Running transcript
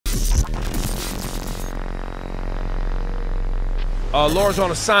Laura's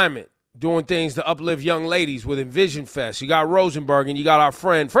on assignment, doing things to uplift young ladies with Envision Fest. You got Rosenberg, and you got our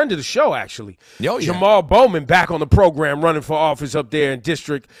friend of the show, actually, Jamaal Bowman, back on the program, running for office up there in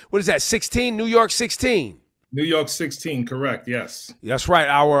District, what is that, 16? New York 16. New York 16, correct, yes. That's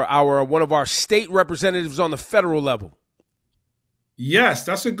right, one of our state representatives on the federal level. Yes,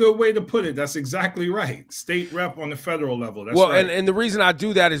 that's a good way to put it. That's exactly right. State rep on the federal level. That's well, right. and the reason I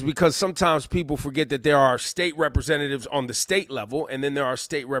do that is because sometimes people forget that there are state representatives on the state level, and then there are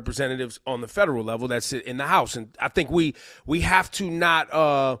state representatives on the federal level that sit in the House. And I think we have to not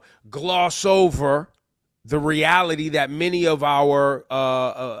gloss over the reality that many of our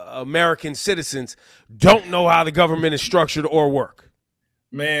American citizens don't know how the government is structured or work.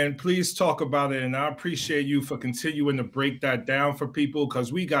 Man, please talk about it. And I appreciate you for continuing to break that down for people,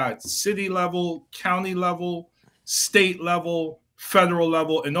 because we got city level, county level, state level, federal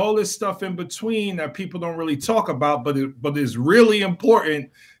level, and all this stuff in between that people don't really talk about, but is really important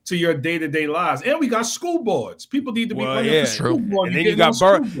to your day-to-day lives. And we got school boards. People need to be running for school board. And then you got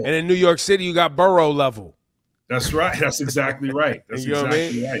and in New York City, you got borough level. That's right. That's exactly right. That's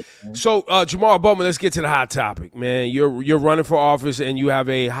exactly right. Man. So, Jamaal Bowman, let's get to the hot topic, man. You're running for office, and you have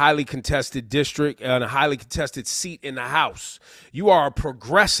a highly contested district and a highly contested seat in the House. You are a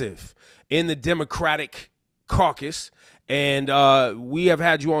progressive in the Democratic caucus, and we have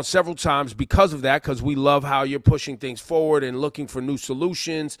had you on several times because of that, because we love how you're pushing things forward and looking for new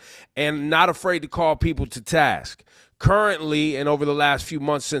solutions and not afraid to call people to task. Currently, and over the last few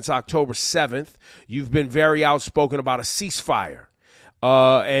months since October 7th, you've been very outspoken about a ceasefire. You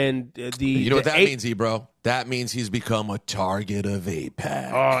know what that means, Ebro? That means he's become a target of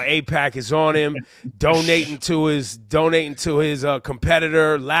AIPAC. Oh, AIPAC is on him, donating to his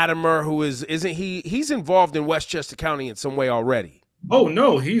competitor Latimer, who he's involved in Westchester County in some way already. Oh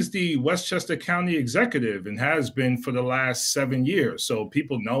no, he's the Westchester County executive and has been for the last 7 years. So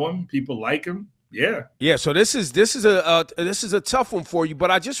people know him, people like him. Yeah. So this is a tough one for you. But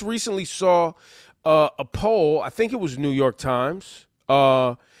I just recently saw a poll. I think it was New York Times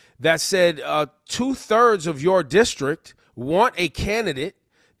that said 2/3 of your district want a candidate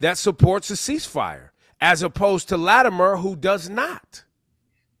that supports a ceasefire, as opposed to Latimer, who does not.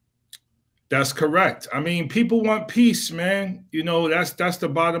 That's correct. I mean, people want peace, man. You know, that's the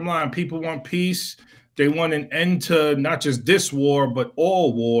bottom line. People want peace. They want an end to not just this war, but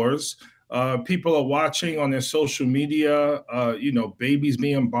all wars. People are watching on their social media, babies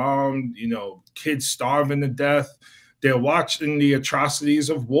being bombed, kids starving to death. They're watching the atrocities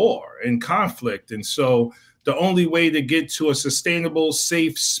of war and conflict. And so the only way to get to a sustainable,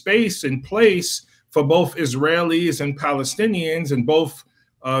 safe space and place for both Israelis and Palestinians, and both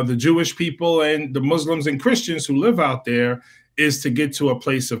the Jewish people and the Muslims and Christians who live out there, is to get to a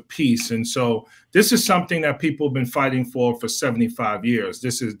place of peace. And so this is something that people have been fighting for 75 years.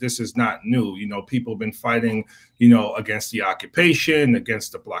 This is not new. People have been fighting, against the occupation,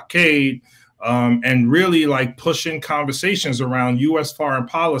 against the blockade, and really like pushing conversations around U.S. foreign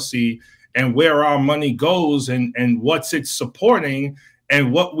policy and where our money goes and what's it supporting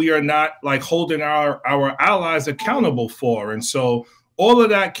and what we are not like holding our allies accountable for. And so all of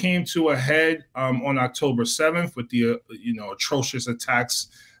that came to a head on October 7th with the atrocious attacks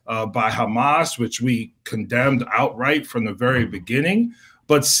by Hamas, which we condemned outright from the very beginning.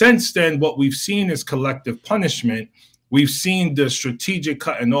 But since then, what we've seen is collective punishment. We've seen the strategic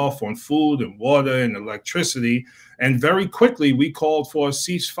cutting off on food and water and electricity. And very quickly, we called for a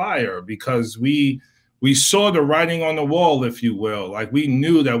ceasefire because we saw the writing on the wall, if you will. Like, we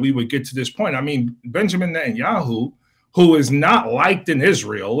knew that we would get to this point. I mean, Benjamin Netanyahu, who is not liked in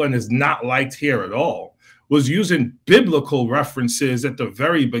Israel and is not liked here at all, was using biblical references at the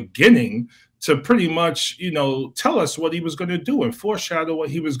very beginning to pretty much, tell us what he was going to do and foreshadow what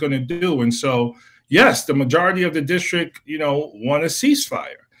he was going to do. And so, yes, the majority of the district, want a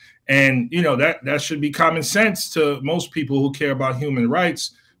ceasefire. And, that should be common sense to most people who care about human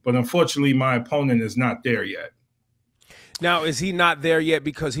rights. But unfortunately, my opponent is not there yet. Now, is he not there yet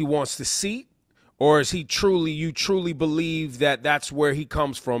because he wants the seat? Or is you truly believe that that's where he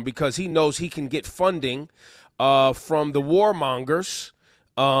comes from because he knows he can get funding from the warmongers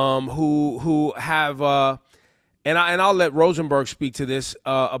who have and I'll let Rosenberg speak to this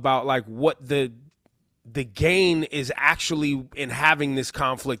about like what the gain is actually in having this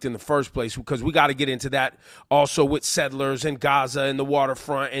conflict in the first place, because we got to get into that also with settlers and Gaza and the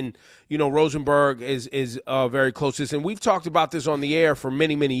waterfront. And, Rosenberg is very close to this. And we've talked about this on the air for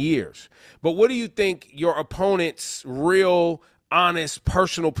many, many years. But what do you think your opponent's real, honest,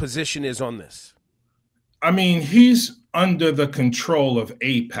 personal position is on this? I mean, he's under the control of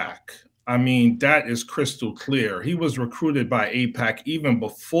AIPAC. I mean, that is crystal clear. He was recruited by AIPAC even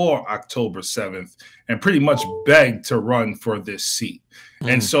before October 7th and pretty much begged to run for this seat.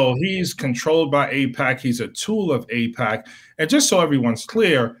 And so he's controlled by AIPAC. He's a tool of AIPAC. And just so everyone's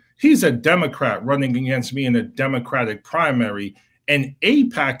clear, he's a Democrat running against me in a Democratic primary. And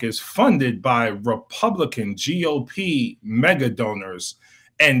AIPAC is funded by Republican GOP mega donors.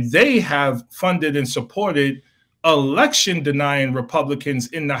 And they have funded and supported election denying Republicans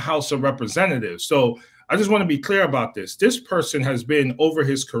in the House of Representatives. So I just want to be clear about this. This person has been over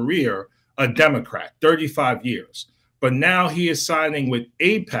his career a Democrat, 35 years. But now he is siding with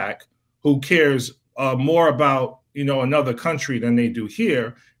AIPAC, who cares more about, another country than they do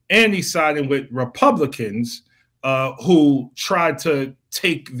here. And he's siding with Republicans who tried to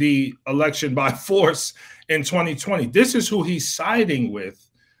take the election by force in 2020. This is who he's siding with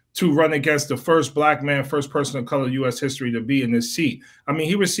to run against the first black man, first person of color in U.S. history to be in this seat. I mean,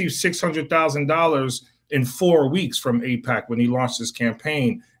 he received $600,000 in 4 weeks from AIPAC when he launched his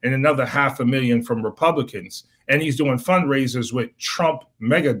campaign, and another $500,000 from Republicans. And he's doing fundraisers with Trump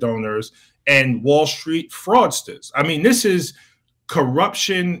mega donors and Wall Street fraudsters. I mean, this is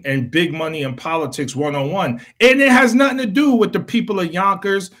corruption and big money in politics 101. And it has nothing to do with the people of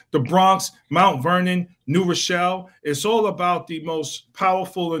Yonkers, the Bronx, Mount Vernon, New Rochelle. It's all about the most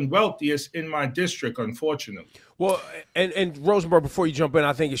powerful and wealthiest in my district, unfortunately. Well, and Rosenberg, before you jump in,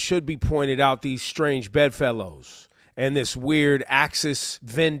 I think it should be pointed out these strange bedfellows and this weird axis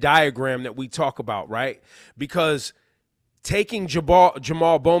Venn diagram that we talk about, right? Because taking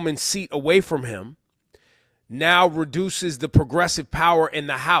Jamaal Bowman's seat away from him now reduces the progressive power in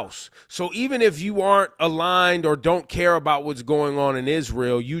the House. So even if you aren't aligned or don't care about what's going on in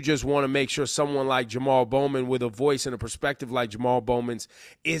Israel, you just want to make sure someone like Jamaal Bowman with a voice and a perspective like Jamaal Bowman's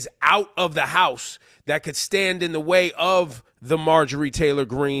is out of the House that could stand in the way of the Marjorie Taylor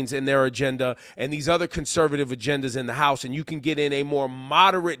Greens and their agenda and these other conservative agendas in the House. And you can get in a more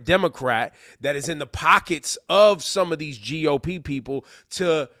moderate Democrat that is in the pockets of some of these GOP people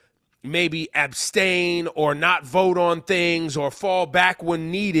to maybe abstain or not vote on things or fall back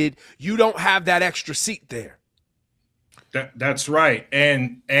when needed. You don't have that extra seat there. That's right.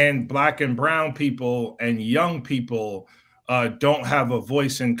 And black and brown people and young people don't have a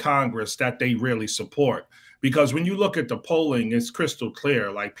voice in Congress that they really support. Because when you look at the polling, it's crystal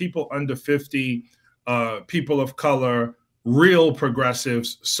clear. Like people under 50, people of color, real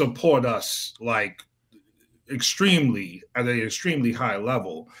progressives support us like extremely at an extremely high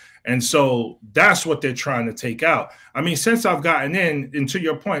level. And so that's what they're trying to take out. I mean, since I've gotten in, and to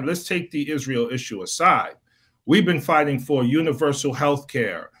your point, let's take the Israel issue aside. We've been fighting for universal health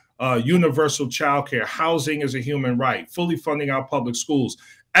care, universal child care, housing as a human right, fully funding our public schools,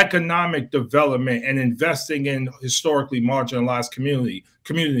 economic development, and investing in historically marginalized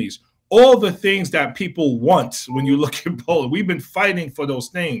communities. All the things that people want when you look at Poland. We've been fighting for those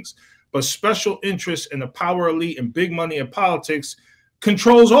things. But special interests in the power elite and big money in politics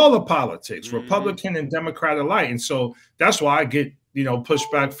controls all the politics, Republican and Democrat alike. And so that's why I get,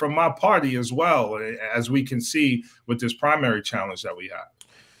 pushback from my party as well, as we can see with this primary challenge that we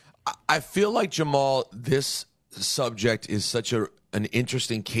have. I feel like, Jamaal, this subject is such an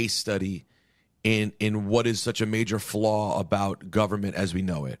interesting case study in what is such a major flaw about government as we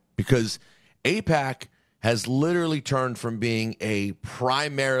know it. Because AIPAC has literally turned from being a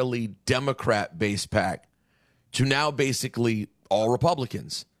primarily Democrat-based PAC to now basically all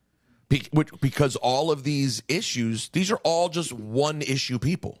Republicans, because all of these issues, these are all just one issue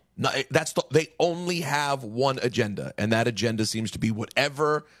people. They only have one agenda, and that agenda seems to be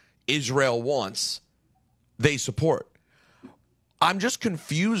whatever Israel wants, they support. I'm just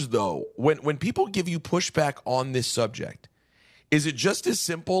confused, though, when people give you pushback on this subject. Is it just as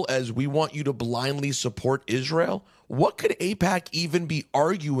simple as we want you to blindly support Israel? What could AIPAC even be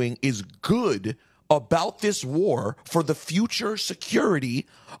arguing is good about this war for the future security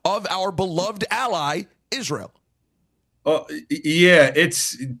of our beloved ally, Israel?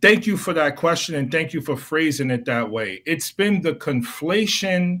 Thank you for that question, and thank you for phrasing it that way. It's been the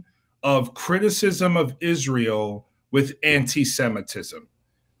conflation of criticism of Israel with anti-Semitism.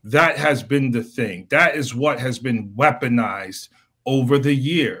 That has been the thing. That is what has been weaponized over the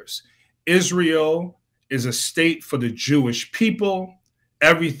years. Israel is a state for the Jewish people.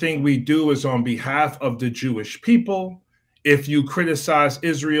 Everything we do is on behalf of the Jewish people. If you criticize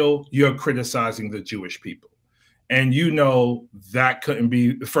Israel, you're criticizing the Jewish people. And that couldn't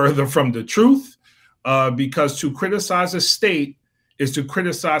be further from the truth, because to criticize a state is to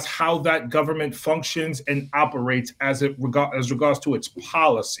criticize how that government functions and operates as regards to its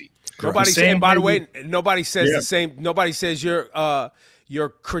policy. Nobody says, by the way, nobody says the same. Nobody says you're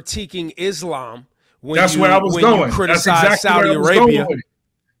critiquing Islam when That's you, where I was when going. you criticize That's exactly Saudi where I was Arabia. going with it.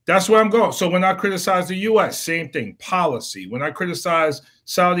 That's where I'm going. So when I criticize the U.S., same thing, policy. When I criticize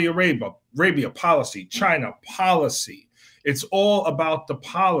Saudi Arabia, policy, China, policy. It's all about the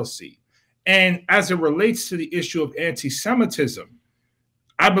policy. And as it relates to the issue of anti-Semitism,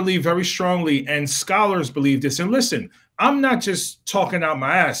 I believe very strongly, and scholars believe this. And listen, I'm not just talking out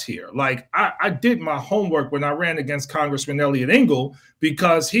my ass here. Like I did my homework when I ran against Congressman Elliot Engel,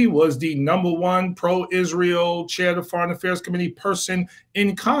 because he was the #1 pro-Israel chair of the Foreign Affairs Committee person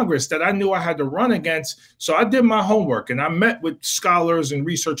in Congress that I knew I had to run against. So I did my homework and I met with scholars and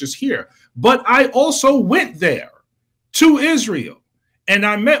researchers here. But I also went there to Israel and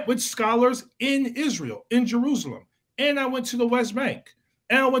I met with scholars in Israel, in Jerusalem. And I went to the West Bank.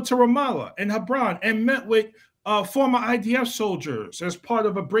 And I went to Ramallah and Hebron and met with former IDF soldiers as part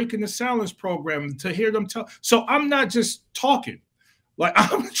of a Breaking the Silence program to hear them tell. So I'm not just talking. Like,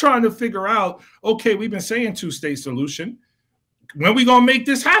 I'm trying to figure out, okay, we've been saying two-state solution. When we going to make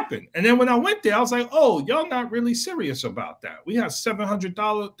this happen? And then when I went there, I was like, oh, y'all not really serious about that. We have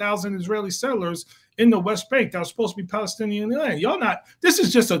 700,000 Israeli settlers in the West Bank that was supposed to be Palestinian land. Y'all not, this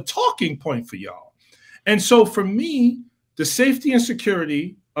is just a talking point for y'all. And so for me, the safety and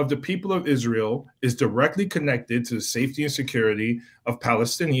security of the people of Israel is directly connected to the safety and security of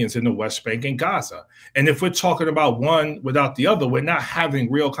Palestinians in the West Bank and Gaza. And if we're talking about one without the other, we're not having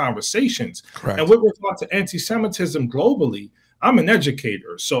real conversations. Correct. And with regard to anti-Semitism globally, I'm an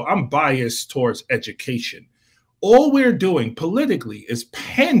educator, so I'm biased towards education. All we're doing politically is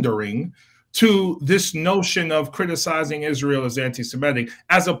pandering to this notion of criticizing Israel as anti-Semitic,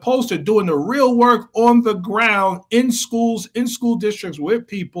 as opposed to doing the real work on the ground in schools, in school districts with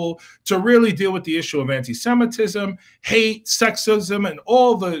people to really deal with the issue of anti-Semitism, hate, sexism, and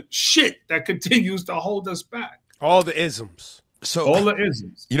all the shit that continues to hold us back. All the isms. So all the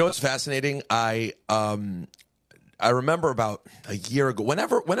isms. You know what's fascinating? I remember about a year ago,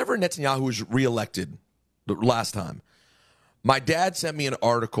 whenever Netanyahu was reelected the last time, my dad sent me an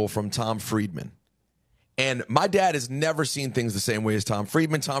article from Tom Friedman. And my dad has never seen things the same way as Tom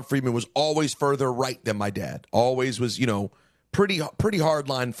Friedman. Tom Friedman was always further right than my dad. Always was, pretty hard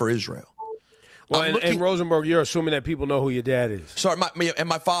line for Israel. Well, and Rosenberg, you're assuming that people know who your dad is. Sorry,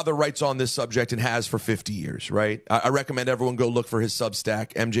 my father writes on this subject and has for 50 years, right? I recommend everyone go look for his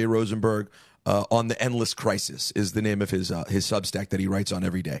Substack, MJ Rosenberg, on the Endless Crisis is the name of his Substack that he writes on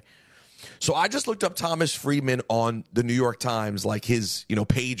every day. So I just looked up Thomas Friedman on the New York Times, like his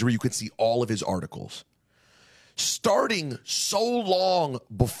page where you could see all of his articles. Starting so long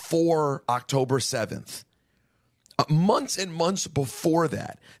before October 7th, months and months before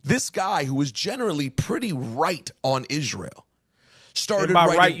that, this guy who was generally pretty right on Israel started and by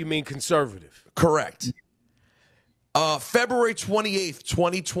writing, right, you mean conservative. Correct. February 28th,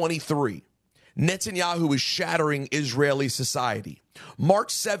 2023. Netanyahu is shattering Israeli society.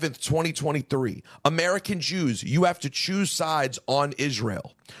 March 7th, 2023. American Jews, you have to choose sides on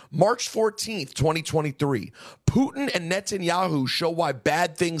Israel. March 14th, 2023. Putin and Netanyahu show why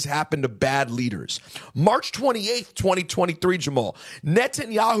bad things happen to bad leaders. March 28th, 2023, Jamaal.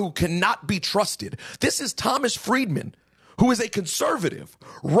 Netanyahu cannot be trusted. This is Thomas Friedman, who is a conservative,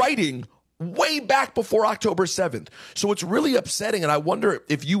 writing way back before October 7th. So it's really upsetting, and I wonder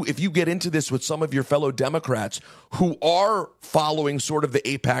if you get into this with some of your fellow Democrats who are following sort of the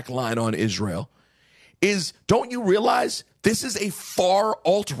AIPAC line on Israel, don't you realize this is a far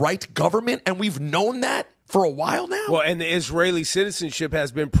alt-right government, and we've known that for a while now? Well, and the Israeli citizenship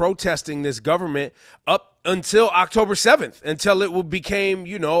has been protesting this government up until October 7th, until it became,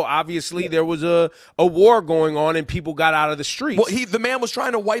 obviously there was a war going on and people got out of the streets. Well, the man was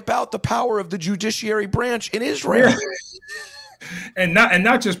trying to wipe out the power of the judiciary branch in Israel. And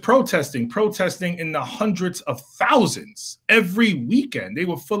not just protesting in the hundreds of thousands every weekend. They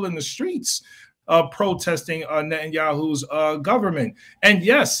were filling the streets protesting Netanyahu's government. And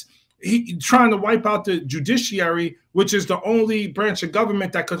yes, he trying to wipe out the judiciary, which is the only branch of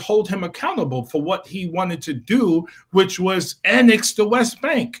government that could hold him accountable for what he wanted to do, which was annex the West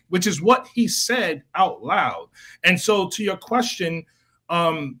Bank, which is what he said out loud. And so to your question,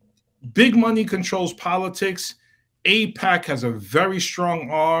 big money controls politics. AIPAC has a very strong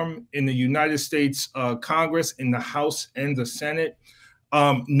arm in the United States Congress, in the House and the Senate.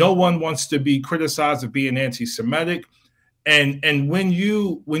 No one wants to be criticized of being anti-Semitic. And when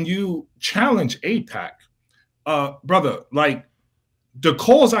you challenge AIPAC, brother, like the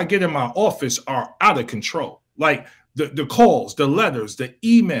calls I get in my office are out of control. Like the calls, the letters, the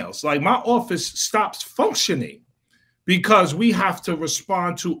emails, like my office stops functioning because we have to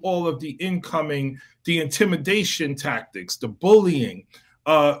respond to all of the incoming, the intimidation tactics, the bullying,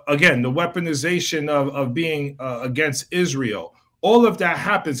 again, the weaponization of being against Israel. All of that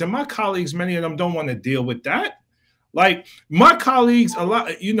happens. And my colleagues, many of them don't want to deal with that. Like my colleagues, a lot,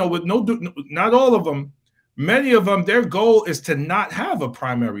 with not all of them, many of them, their goal is to not have a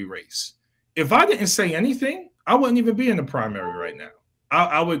primary race. If I didn't say anything, I wouldn't even be in the primary right now.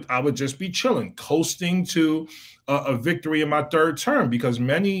 I would just be chilling, coasting to a victory in my third term, because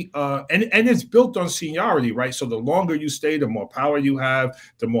many and it's built on seniority, right? So the longer you stay, the more power you have,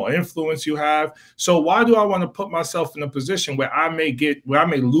 the more influence you have. So why do I want to put myself in a position where I may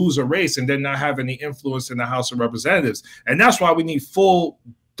lose a race and then not have any influence in the House of Representatives? And that's why we need full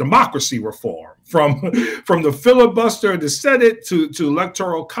democracy reform, from the filibuster, the Senate, to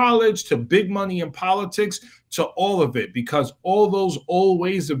electoral college, to big money in politics, to all of it, because all those old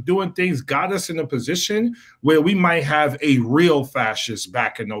ways of doing things got us in a position where we might have a real fascist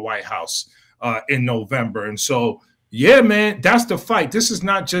back in the White House in November. And so, yeah, man, that's the fight. This is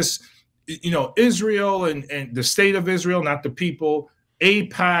not just, Israel and the state of Israel, not the people,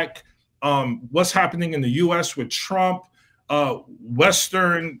 AIPAC, what's happening in the U.S. with Trump,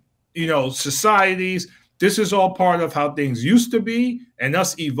 Western, societies. This is all part of how things used to be, and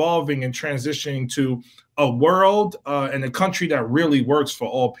us evolving and transitioning to a world and a country that really works for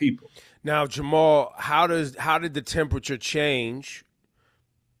all people. Now, Jamaal, how did the temperature change?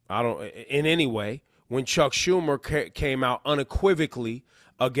 In any way, when Chuck Schumer came out unequivocally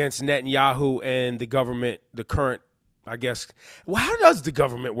against Netanyahu and the government, the current, I guess. Well, how does the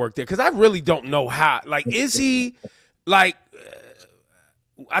government work there? Because I really don't know how. Like, is he like?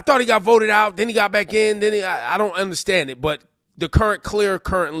 I thought he got voted out, then he got back in. Then I don't understand it, but the current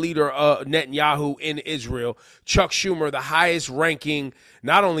leader, Netanyahu in Israel, Chuck Schumer, the highest ranking,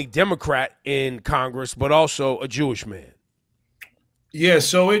 not only Democrat in Congress, but also a Jewish man. Yeah,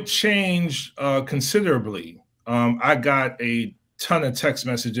 so it changed considerably. I got a ton of text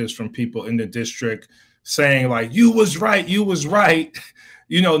messages from people in the district saying, like, you was right.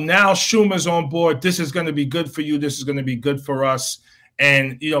 Now Schumer's on board. This is going to be good for you. This is going to be good for us.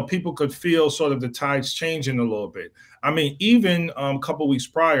 And, people could feel sort of the tides changing a little bit. I mean, even a couple weeks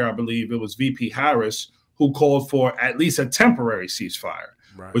prior, I believe it was VP Harris who called for at least a temporary ceasefire,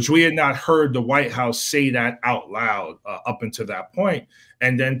 right, which we had not heard the White House say that out loud up until that point.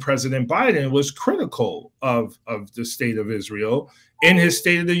 And then President Biden was critical of the state of Israel in his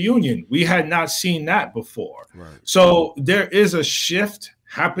State of the Union. We had not seen that before. Right. So there is a shift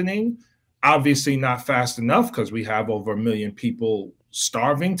happening, obviously not fast enough because we have over 1 million people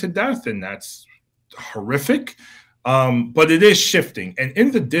starving to death, and that's horrific. But it is shifting. And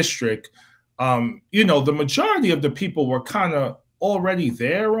in the district, the majority of the people were kind of already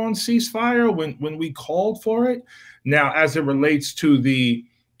there on ceasefire when we called for it. Now, as it relates to the,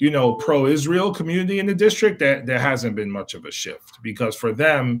 pro-Israel community in the district, there hasn't been much of a shift, because for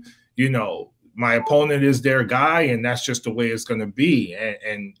them, my opponent is their guy, and that's just the way it's going to be.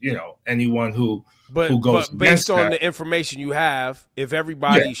 And anyone who goes, but based on the information you have, if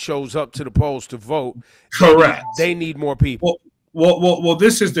everybody shows up to the polls to vote, correct, they need more people. Well,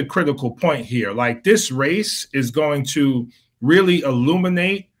 this is the critical point here. Like, this race is going to really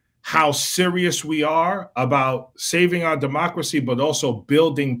illuminate how serious we are about saving our democracy, but also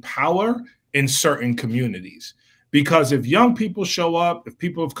building power in certain communities. Because if young people show up, if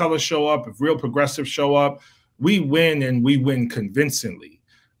people of color show up, if real progressives show up, we win, and we win convincingly.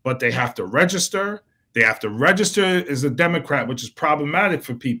 But they have to register. They have to register as a Democrat, which is problematic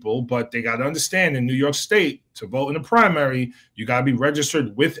for people. But they got to understand, in New York State, to vote in the primary, you got to be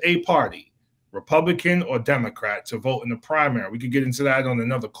registered with a party, Republican or Democrat, to vote in the primary. We could get into that on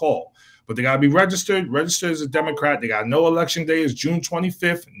another call. But they got to be registered as a Democrat. They got no election day is June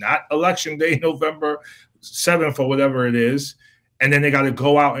 25th, not election day, November 7th or whatever it is. And then they got to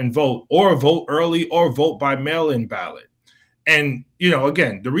go out and vote, or vote early, or vote by mail-in ballot. And,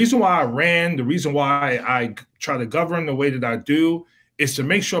 again, the reason why I ran, the reason why I try to govern the way that I do, is to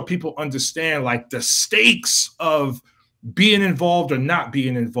make sure people understand, like, the stakes of being involved or not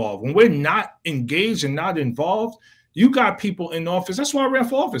being involved. When we're not engaged and not involved, you got people in office. That's why I ran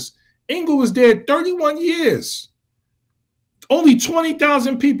for office. Engel was there 31 years. Only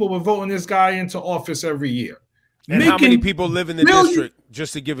 20,000 people were voting this guy into office every year. And how many people live in the district,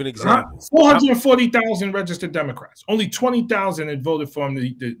 just to give an example? 440,000 registered Democrats. Only 20,000 had voted for him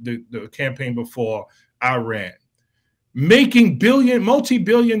the campaign before I ran. making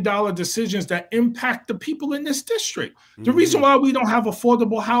multi-billion-dollar decisions that impact the people in this district. The reason why we don't have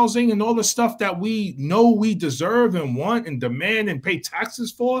affordable housing and all the stuff that we know we deserve and want and demand and pay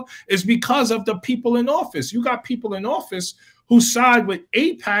taxes for is because of the people in office. You got people in office who side with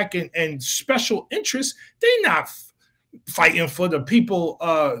AIPAC and special interests. They're not fighting for the people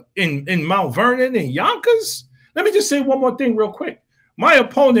in Mount Vernon and Yonkers. Let me just say one more thing real quick. My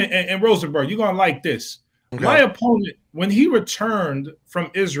opponent in Rosenberg, you're going to like this. Okay. My opponent, when he returned from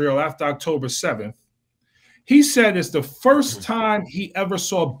Israel after October 7th, he said it's the first time he ever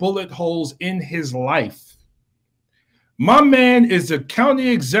saw bullet holes in his life. My man is the county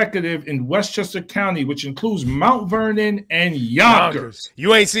executive in Westchester County, which includes Mount Vernon and Yonkers.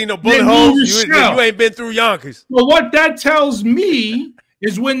 You ain't seen no bullet holes. You ain't been through Yonkers. Well, what that tells me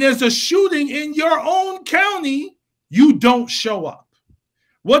is when there's a shooting in your own county, you don't show up.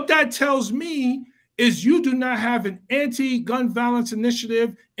 What that tells me is you do not have an anti-gun violence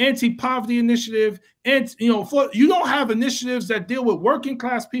initiative, anti-poverty initiative, and you don't have initiatives that deal with working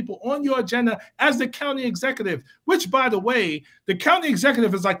class people on your agenda as the county executive, which, by the way, the county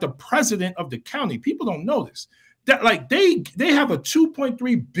executive is like the president of the county. People don't know this. That like they have a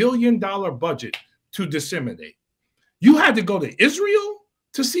 $2.3 billion budget to disseminate. You had to go to Israel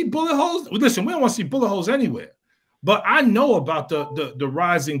to see bullet holes. Listen, we don't want to see bullet holes anywhere. But I know about the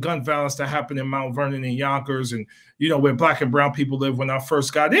rising gun violence that happened in Mount Vernon and Yonkers and, where black and brown people live when I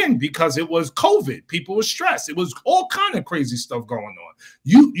first got in because it was COVID. People were stressed. It was all kind of crazy stuff going on.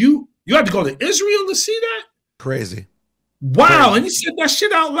 You had to go to Israel to see that? Crazy. Wow. Crazy. And he said that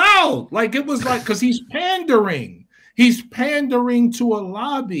shit out loud. Like it was like, because he's pandering. He's pandering to a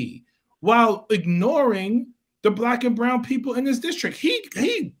lobby while ignoring the black and brown people in his district.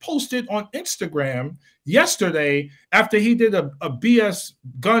 He posted on Instagram yesterday after he did a BS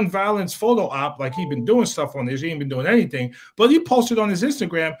gun violence photo op, like he'd been doing stuff on this. He ain't been doing anything, but he posted on his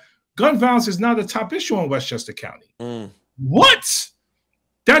Instagram, gun violence is not a top issue in Westchester County. What?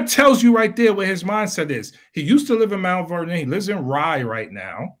 That tells you right there where his mindset is. He used to live in Mount Vernon. He lives in Rye right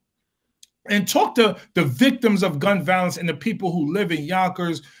now. And talk to the victims of gun violence and the people who live in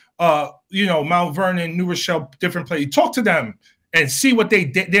Yonkers, Mount Vernon, New Rochelle, different places. Talk to them and see what their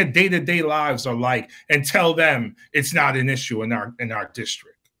day-to-day lives are like and tell them it's not an issue in our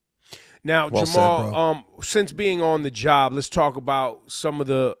district. Now, well Jamaal, since being on the job, let's talk about some of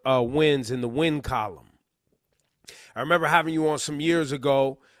the wins in the win column. I remember having you on some years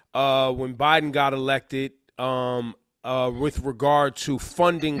ago when Biden got elected with regard to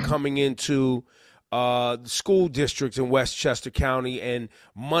funding coming into school districts in Westchester County and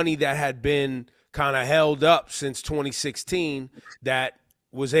money that had been kind of held up since 2016 that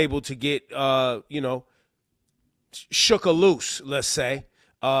was able to get, shook loose, let's say.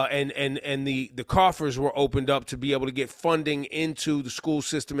 And the coffers were opened up to be able to get funding into the school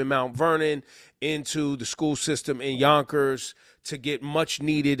system in Mount Vernon, into the school system in Yonkers, to get much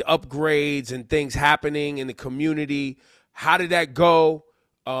needed upgrades and things happening in the community. How did that go?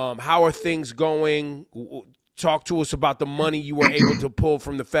 How are things going? Talk to us about the money you were able to pull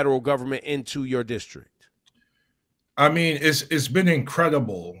from the federal government into your district. I mean, it's been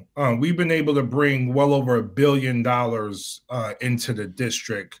incredible. We've been able to bring well over $1 billion into the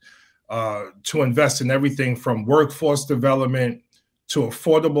district to invest in everything from workforce development to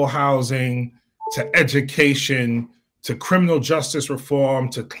affordable housing to education to criminal justice reform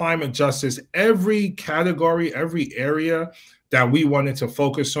to climate justice. Every category, every area that we wanted to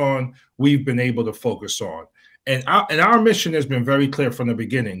focus on, we've been able to focus on. And our mission has been very clear from the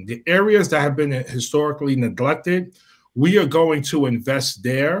beginning. The areas that have been historically neglected, we are going to invest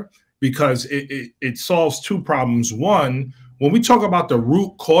there because it solves two problems. One, when we talk about the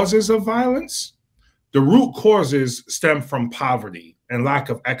root causes of violence, the root causes stem from poverty and lack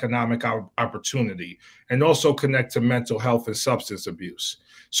of economic opportunity, and also connect to mental health and substance abuse.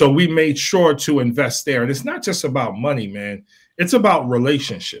 So we made sure to invest there. And it's not just about money, man. It's about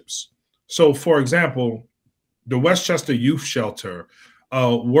relationships. So, for example, the Westchester Youth Shelter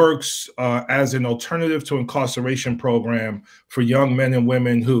works as an alternative to incarceration program for young men and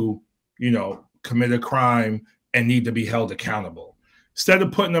women who, commit a crime and need to be held accountable. Instead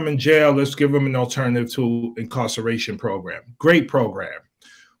of putting them in jail, let's give them an alternative to incarceration program. Great program.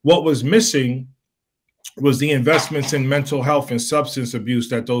 What was missing was the investments in mental health and substance abuse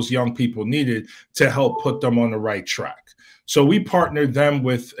that those young people needed to help put them on the right track. So we partnered them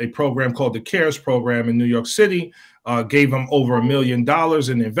with a program called the CARES program in New York City, gave them over $1 million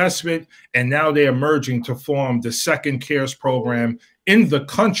in investment, and now they're merging to form the second CARES program in the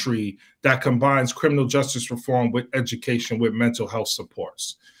country that combines criminal justice reform with education with mental health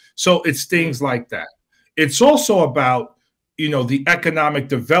supports. So it's things like that. It's also about, the economic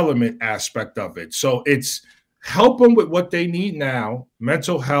development aspect of it. So it's help them with what they need now,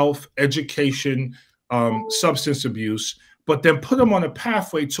 mental health, education, substance abuse, but then put them on a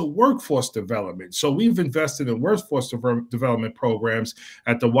pathway to workforce development. So we've invested in workforce development programs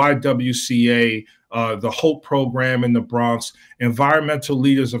at the YWCA, the HOPE program in the Bronx, environmental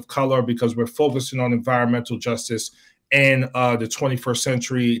leaders of color, because we're focusing on environmental justice and the 21st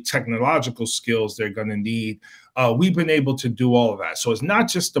century technological skills they're going to need. We've been able to do all of that. So it's not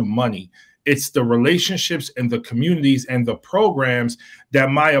just the money, it's the relationships and the communities and the programs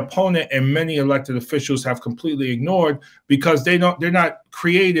that my opponent and many elected officials have completely ignored because they're not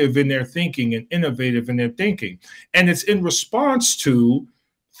creative in their thinking and innovative in their thinking. And it's in response to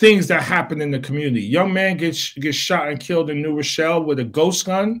things that happen in the community. Young man gets shot and killed in New Rochelle with a ghost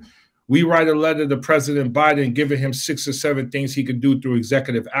gun. We write a letter to President Biden giving him 6 or 7 things he could do through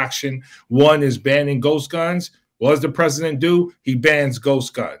executive action. One is banning ghost guns. What does the president do? He bans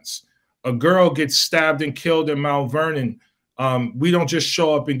ghost guns. A girl gets stabbed and killed in Mount Vernon. We don't just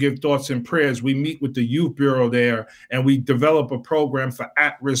show up and give thoughts and prayers. We meet with the youth bureau there and we develop a program for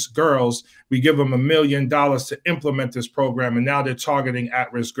at-risk girls. We give them $1 million to implement this program. And now they're targeting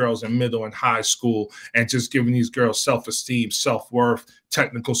at-risk girls in middle and high school and just giving these girls self-esteem, self-worth,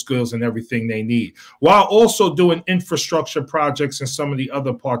 technical skills, and everything they need, while also doing infrastructure projects in some of the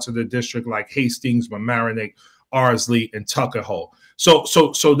other parts of the district like Hastings, Mamaroneck, Ardsley, and Tuckahoe.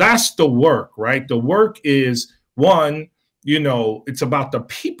 So that's the work, right? The work is, one, it's about the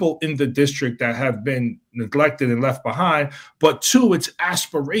people in the district that have been neglected and left behind. But two, it's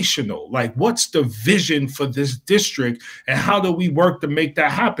aspirational. Like, what's the vision for this district and how do we work to make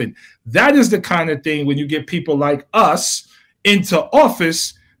that happen? That is the kind of thing when you get people like us into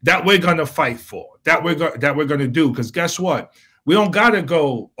office that we're going to fight for, that we're going to do. Because guess what? We don't got to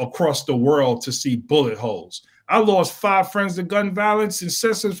go across the world to see bullet holes. I lost 5 friends to gun violence and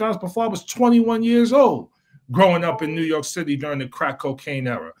senseless violence before I was 21 years old, growing up in New York City during the crack cocaine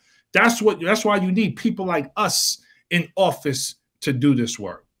era. That's why you need people like us in office to do this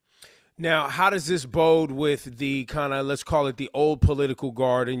work. Now, how does this bode with the kind of, let's call it the old political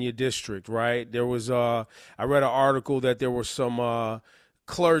guard in your district, right? There was, I read an article that there were some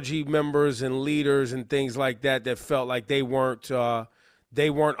clergy members and leaders and things like that felt like they weren't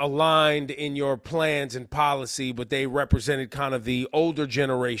aligned in your plans and policy, but they represented kind of the older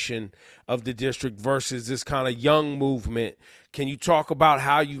generation of the district versus this kind of young movement. Can you talk about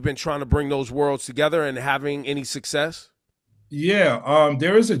how you've been trying to bring those worlds together and having any success? Yeah,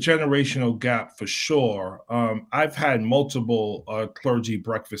 there is a generational gap for sure. I've had multiple clergy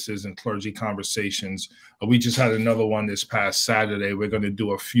breakfasts and clergy conversations. We just had another one this past Saturday. We're going to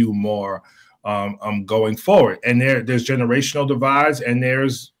do a few more going forward. And there's generational divides and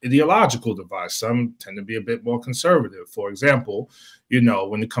there's ideological divides. Some tend to be a bit more conservative. For example,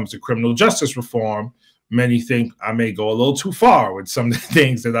 when it comes to criminal justice reform, many think I may go a little too far with some of the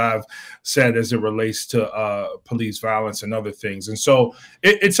things that I've said as it relates to police violence and other things. And so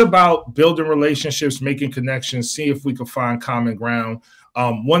it's about building relationships, making connections, see if we can find common ground.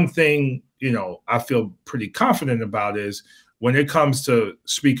 One thing, I feel pretty confident about is when it comes to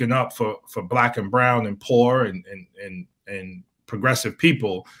speaking up for Black and brown and poor and progressive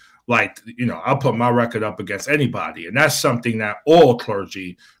people, I'll put my record up against anybody. And that's something that all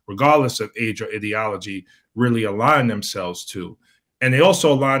clergy, regardless of age or ideology, really align themselves to. And they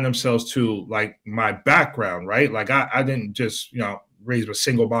also align themselves to, like, my background, right? Like, I didn't just, raised with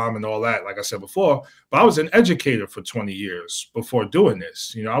single mom and all that, like I said before, but I was an educator for 20 years before doing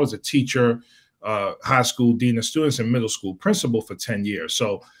this. I was a teacher, high school dean of students and middle school principal for 10 years.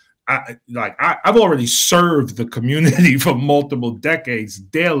 So I've already served the community for multiple decades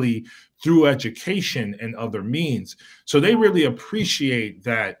daily through education and other means. So they really appreciate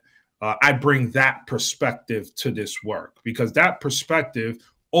that I bring that perspective to this work, because that perspective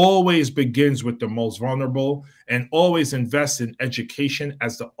always begins with the most vulnerable and always invests in education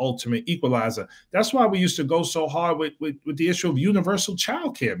as the ultimate equalizer. That's why we used to go so hard with the issue of universal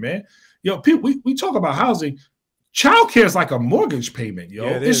child care, man. People, we talk about housing. Childcare is like a mortgage payment, yo.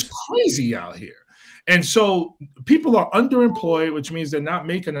 Yeah, it's crazy out here. And so people are underemployed, which means they're not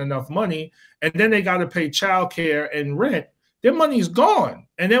making enough money. And then they got to pay childcare and rent. Their money's gone.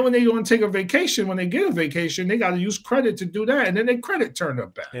 And then when they go and take a vacation, when they get a vacation, they got to use credit to do that. And then their credit turned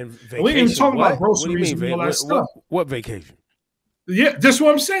up back. And we ain't even talking about groceries and all that stuff. What vacation? Yeah, that's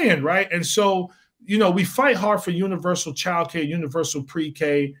what I'm saying, right? And so, we fight hard for universal childcare, universal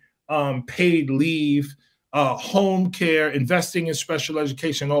pre-K, paid leave, home care, investing in special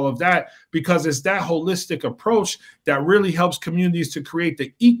education, all of that, because it's that holistic approach that really helps communities to create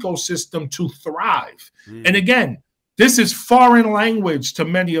the ecosystem to thrive. And again, this is foreign language to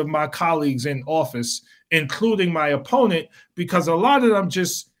many of my colleagues in office, including my opponent, because a lot of them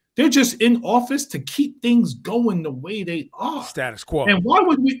they're just in office to keep things going the way they are. Status quo. And why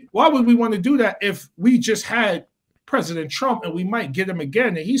would we want to do that if we just had President Trump, and we might get him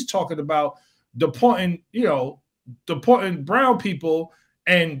again, and he's talking about deporting brown people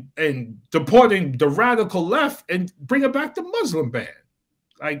and deporting the radical left and bringing back the Muslim ban.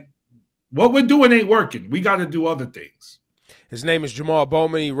 Like, what we're doing ain't working. We got to do other things. His name is Jamaal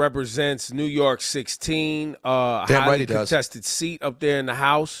Bowman. He represents New York 16, highly contested seat up there in the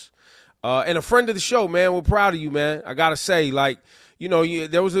House. And a friend of the show, man. We're proud of you, man. I got to say, like,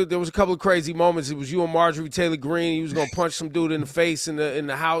 there was a couple of crazy moments. It was you and Marjorie Taylor Greene. He was going to punch some dude in the face in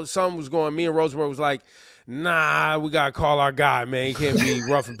the House. Something was going. Me and Rosenberg was like, nah, we got to call our guy, man. He can't be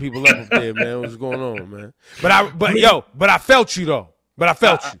roughing people up there, man. What's going on, man? But I felt you, though. But I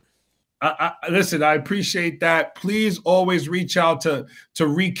felt you. Listen, I appreciate that. Please always reach out to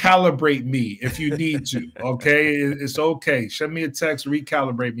recalibrate me if you need to. Okay, it's okay. Send me a text,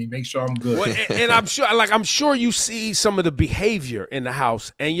 recalibrate me, make sure I'm good. Well, and I'm sure you see some of the behavior in the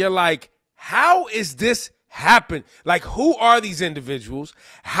House, and you're like, how is this happen? Like, who are these individuals?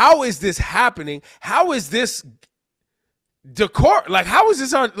 How is this happening? How is this decor? Like, how is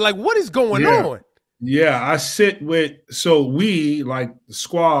this on? Like, what is going on? Yeah, I sit with, so we, like the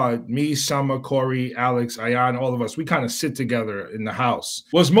squad, me, Summer, Corey, Alex, Ayan, all of us, we kind of sit together in the House.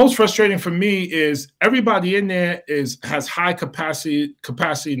 What's most frustrating for me is everybody in there has high capacity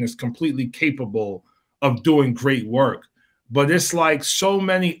and is completely capable of doing great work. But it's like so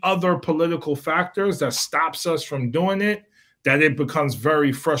many other political factors that stops us from doing it that it becomes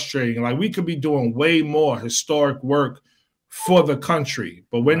very frustrating. Like, we could be doing way more historic work for the country,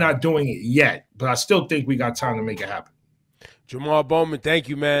 but we're not doing it yet. But I still think we got time to make it happen. Jamaal Bowman, thank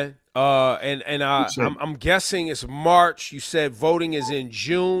you, man. I'm guessing it's March. You said voting is in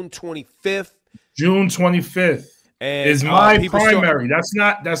June 25th. June 25th is my primary.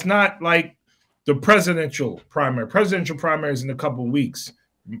 That's not like the presidential primary. Presidential primary is in a couple of weeks.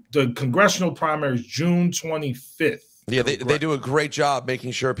 The congressional primary is June 25th. Yeah, they do a great job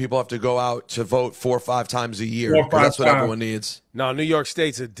making sure people have to go out to vote 4 or 5 times a year. That's what everyone needs. No, New York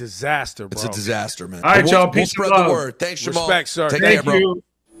State's a disaster, bro. It's a disaster, man. All right, y'all. We'll spread the word. Thanks, Jamaal. Respect, sir. Take care, bro. You.